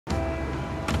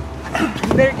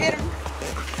Better get him.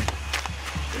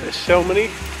 There's so many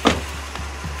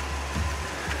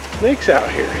snakes out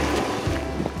here.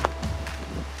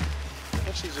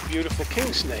 This is a beautiful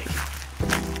king snake.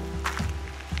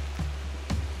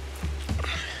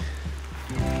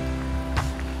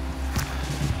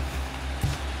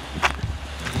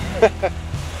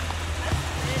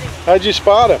 How'd you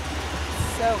spot him?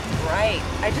 So bright.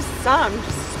 I just saw him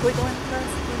just squiggling across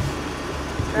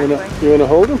the driveway. You wanna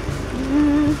hold him?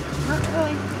 Not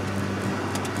really.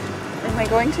 Am I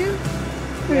going to?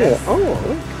 Yeah. Yes. Oh,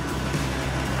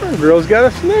 look. Our girl's got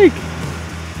a snake.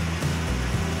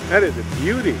 That is a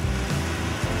beauty.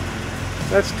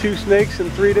 That's 2 snakes in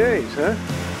 3 days, huh?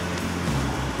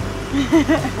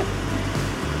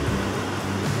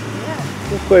 Yeah.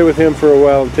 We'll play with him for a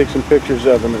while and take some pictures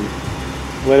of him and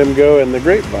let him go in the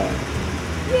grapevine.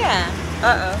 Yeah.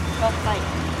 Uh-oh. Don't fight.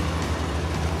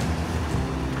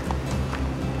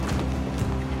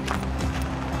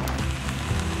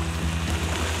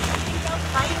 Don't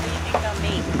fight or you think they'll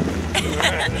mate?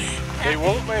 They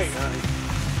won't mate, honey.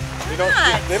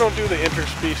 They don't do the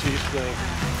interspecies thing.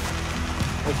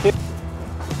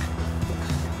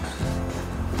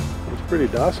 It's pretty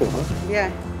docile, huh?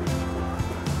 Yeah.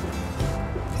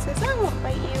 Says I won't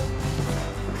bite you.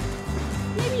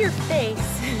 Maybe your face.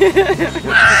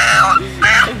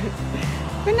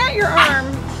 But not your arm.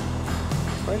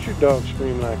 Why's your dog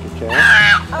scream like a cat?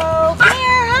 Oh,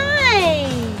 Bear, hi!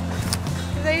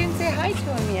 Because I didn't say hi to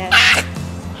him yet. Hi,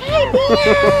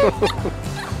 Bear!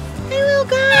 Hey, little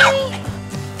guy!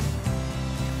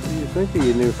 What do you think of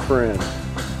your new friend?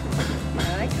 I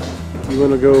like him. You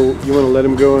want to let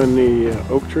him go in the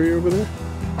oak tree over there?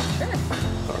 Sure.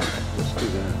 All right, let's do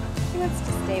that. He wants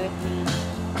to stay with me.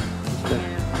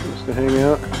 Just to hang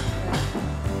out?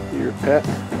 You're a pet?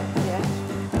 Yeah.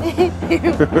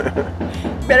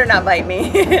 Better not bite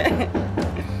me.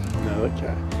 No,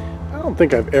 okay. I don't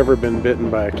think I've ever been bitten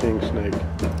by a king snake.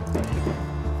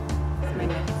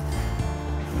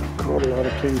 I've caught a lot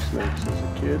of king snakes as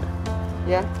a kid.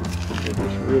 Yeah. They're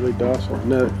just really docile.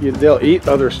 No, they'll eat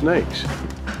other snakes.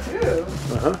 Ooh.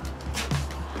 Uh-huh.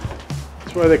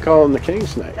 That's why they call him the king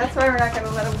snake. That's why we're not going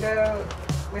to let him go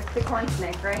with the corn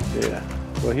snake, right? Yeah.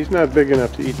 Well, he's not big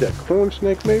enough to eat that corn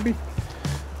snake, maybe?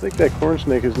 I think that corn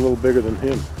snake is a little bigger than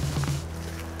him.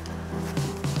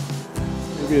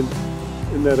 Maybe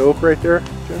in that oak right there,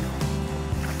 Jen?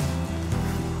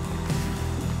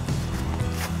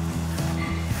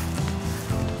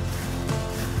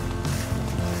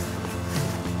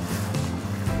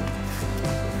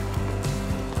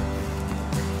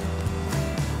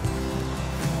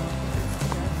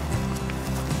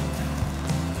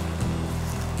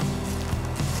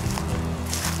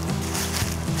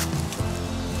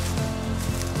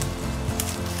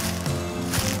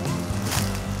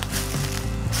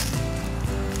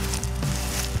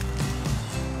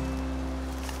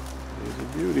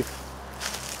 Beauty.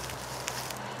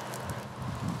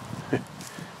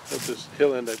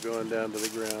 He'll end up going down to the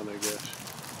ground, I guess.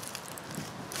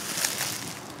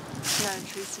 Not a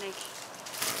tree snake.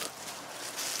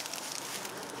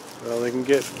 Well, they can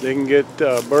get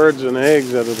birds and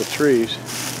eggs out of the trees.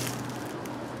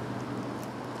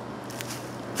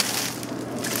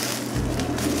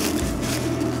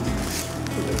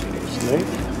 Snake.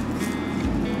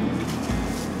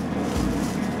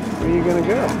 Where are you gonna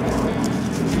go?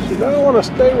 She said, I don't want to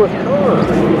stay with her.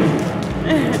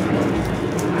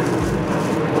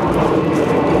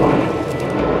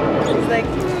 She's like,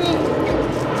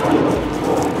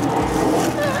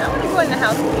 I want to go in the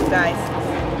house with you guys.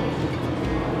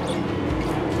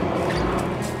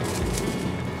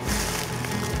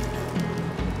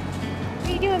 What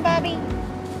are you doing, Bobby?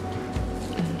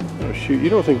 Oh shoot, you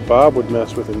don't think Bob would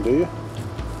mess with him, do you?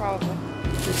 Probably.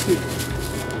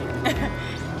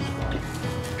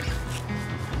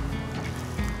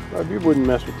 Bob, you wouldn't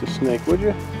mess with the snake, would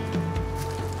you?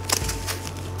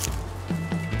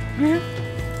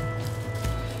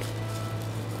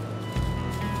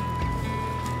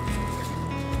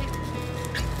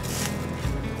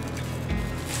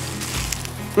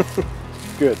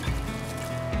 Good.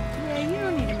 Yeah, you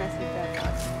don't need to mess with that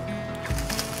dog.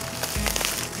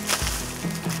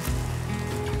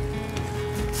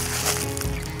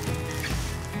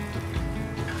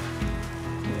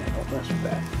 Yeah, don't mess with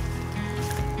that.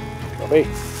 Bobby.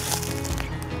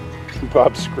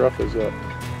 Bob's scruff is up.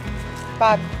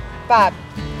 Bob.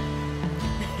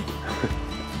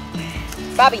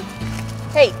 Bobby.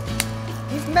 Hey,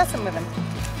 he's messing with him.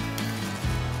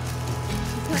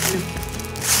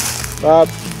 Bob.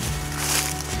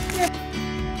 Yeah.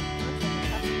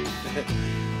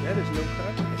 That is no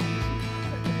copperhead.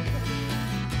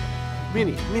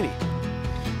 Minnie.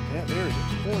 That there is a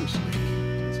corn snake.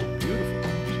 It's a beautiful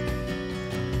corn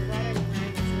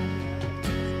snake.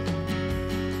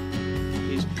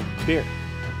 He's here.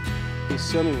 He's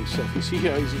sunning himself. You see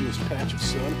how he's in this patch of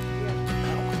sun?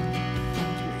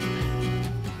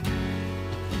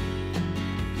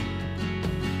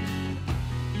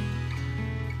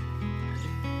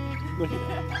 Look at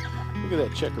that. Look at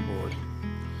that checkerboard.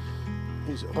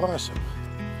 He's awesome.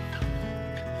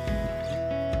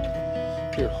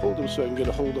 Here, hold him so I can get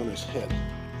a hold on his head.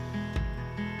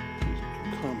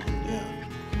 Calm him down.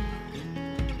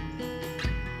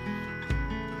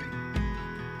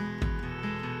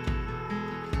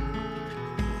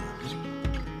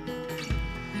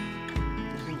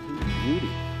 Isn't he a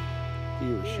beauty? He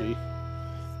or she?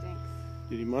 Stinks.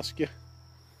 Did he musk you?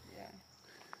 Yeah.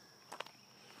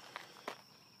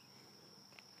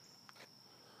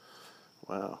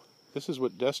 Wow. This is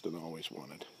what Destin always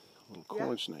wanted. A little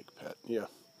corn snake pet. Yeah.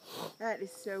 That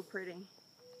is so pretty.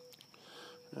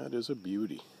 That is a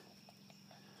beauty.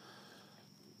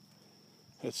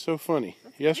 That's so funny.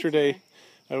 Yesterday,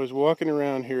 I was walking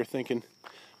around here thinking,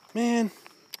 man,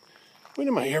 when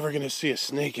am I ever going to see a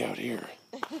snake out here?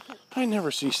 I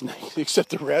never see snakes, except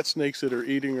the rat snakes that are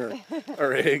eating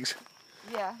our eggs.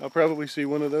 Yeah. I'll probably see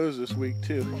one of those this week,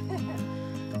 too.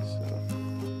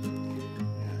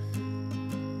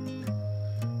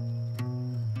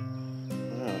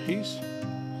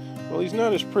 He's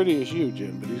not as pretty as you,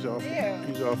 Jen, but he's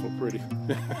awful pretty.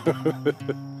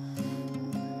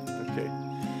 Okay,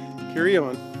 carry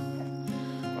on.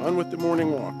 On with the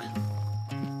morning walk.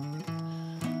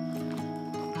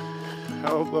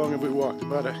 How long have we walked?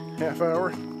 About a half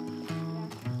hour?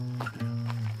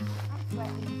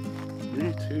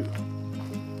 Me too.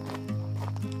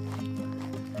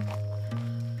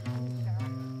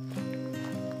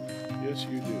 Yes,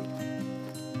 you do.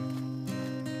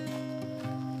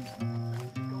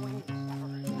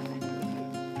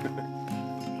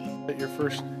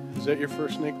 Is that your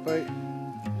first snake bite?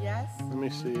 Yes. Let me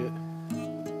see it.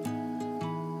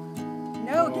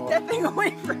 No, get that thing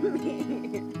away from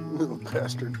me. Little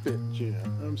bastard bit, Jen.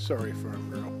 I'm sorry, farm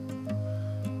girl.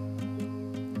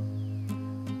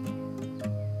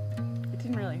 It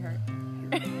didn't really hurt.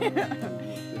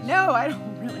 No, I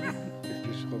don't really.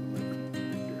 Just hold him right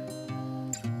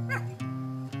here.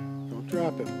 Don't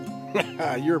drop him.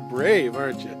 You're brave,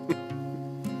 aren't you?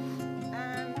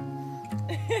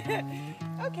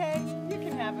 Okay, you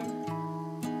can have him.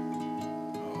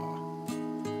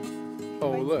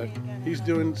 Oh, look. He's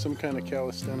doing some kind of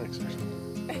calisthenics or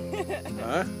something.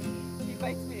 Huh? If he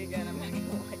bites me again, I'm not going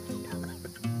to like it.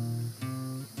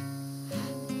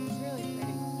 He's really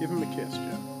pretty. Give him a kiss,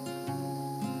 Jeff.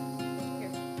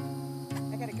 Here.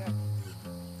 I gotta go.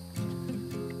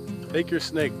 Take your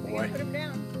snake, boy. I gotta put him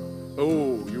down.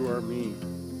 Oh, you are mean.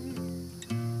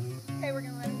 Okay, we're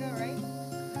going to let him go, right?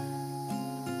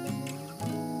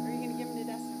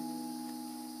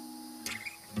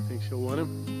 Think she'll want him?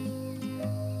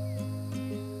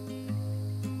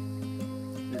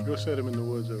 Here, go set him in the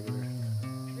woods over there.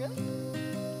 Really?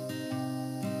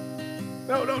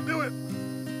 No, don't do it!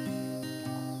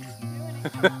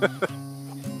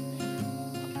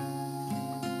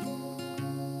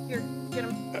 Here, get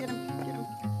him, get him, get him.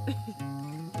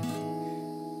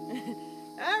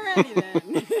 Alrighty then.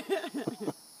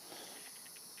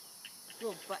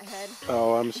 Little butthead.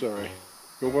 Oh, I'm sorry.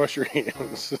 Go wash your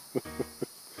hands.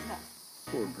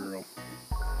 Poor girl.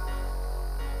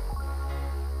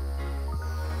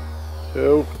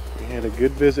 So, we had a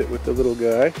good visit with the little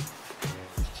guy.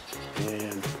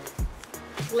 And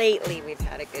Lately, we've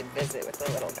had a good visit with the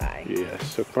little guy. yeah,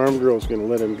 so farm girl's gonna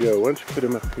let him go. Why don't you put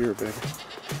him up here, baby?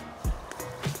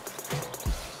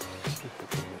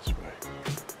 This way.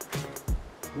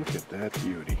 Look at that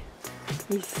beauty.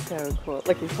 He's so cool.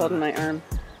 Look, he's holding my arm.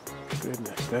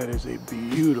 Goodness, that is a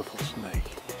beautiful snake.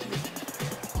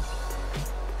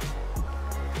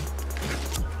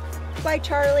 Bye,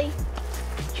 Charlie.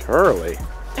 Charlie?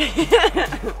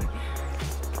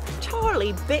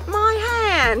 Charlie bit my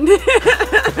hand.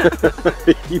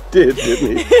 He did,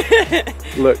 didn't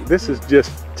he? Look, this is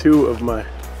just two of my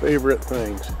favorite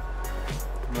things.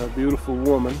 My beautiful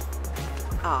woman.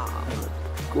 Aw. And a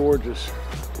gorgeous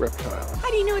reptile. How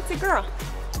do you know it's a girl?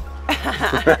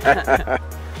 I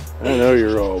know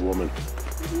you're all a woman.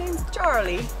 His name's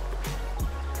Charlie.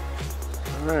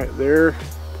 Alright, there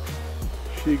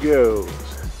she goes.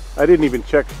 I didn't even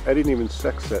sex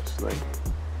that snake.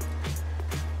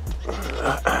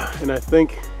 And I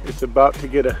think it's about to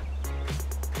get a...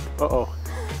 Uh-oh.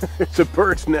 It's a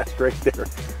bird's nest right there.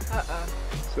 Uh-oh.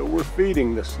 So we're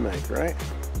feeding the snake, right?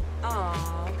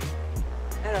 Aw.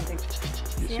 I don't think...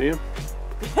 You see him?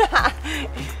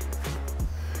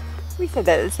 We said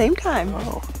that at the same time.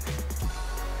 Oh.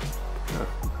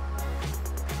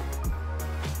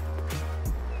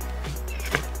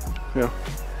 Yeah.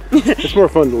 It's more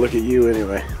fun to look at you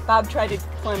anyway. Bob tried to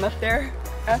climb up there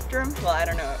after him. Well, I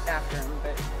don't know after him,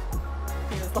 but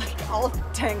he was like all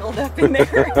tangled up in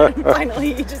there. And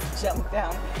finally he just jumped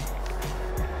down.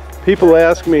 People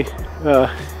ask me,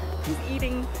 He's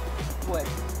eating wood.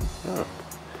 oh,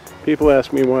 people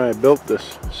ask me why I built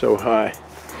this so high.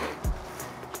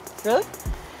 Really?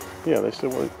 Yeah, they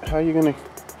said, well, how are you going to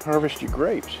harvest your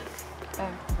grapes? Oh.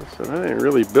 I said, I didn't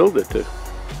really build it to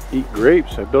eat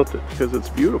grapes. I built it because it's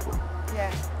beautiful.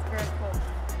 Yeah, it's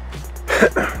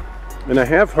very cool. And I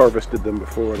have harvested them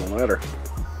before on a ladder.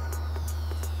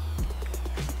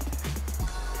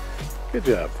 Good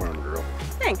job, farm girl.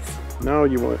 Thanks. Now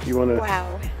you want to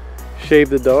Wow. shave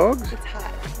the dogs? It's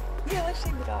hot. Yeah, let's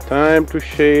shave the dog. Time to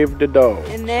shave the dogs.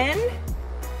 And then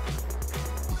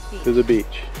To the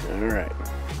beach. All right.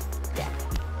 Yeah.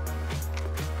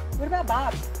 What about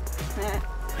Bob?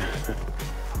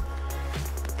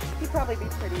 He'd probably be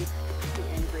pretty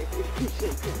angry if we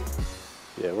shaved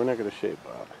him. Yeah, we're not going to shave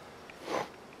Bob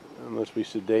unless we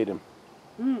sedate him.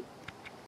 Mm.